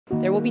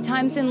There will be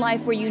times in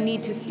life where you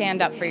need to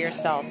stand up for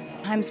yourself.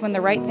 Times when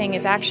the right thing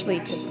is actually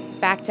to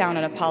back down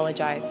and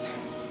apologize.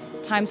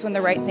 Times when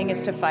the right thing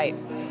is to fight.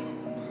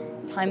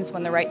 Times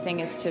when the right thing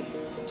is to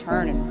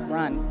turn and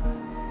run.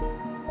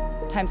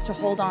 Times to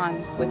hold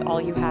on with all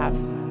you have.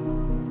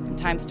 And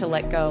times to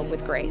let go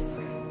with grace.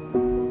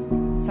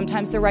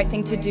 Sometimes the right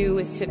thing to do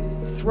is to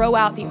throw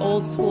out the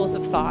old schools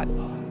of thought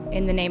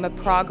in the name of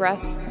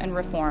progress and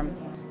reform.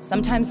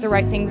 Sometimes the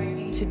right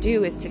thing to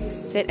do is to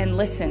sit and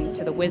listen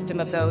to the wisdom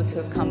of those who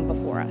have come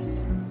before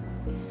us.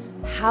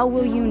 How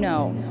will you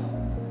know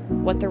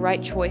what the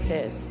right choice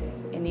is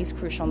in these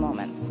crucial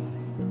moments?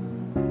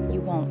 You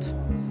won't.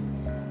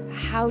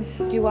 How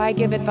do I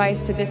give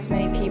advice to this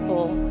many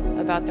people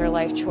about their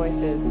life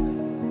choices?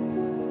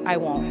 I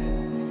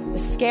won't. The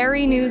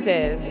scary news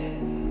is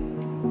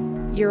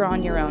you're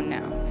on your own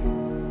now.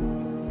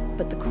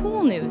 But the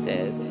cool news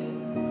is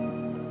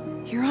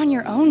you're on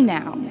your own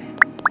now.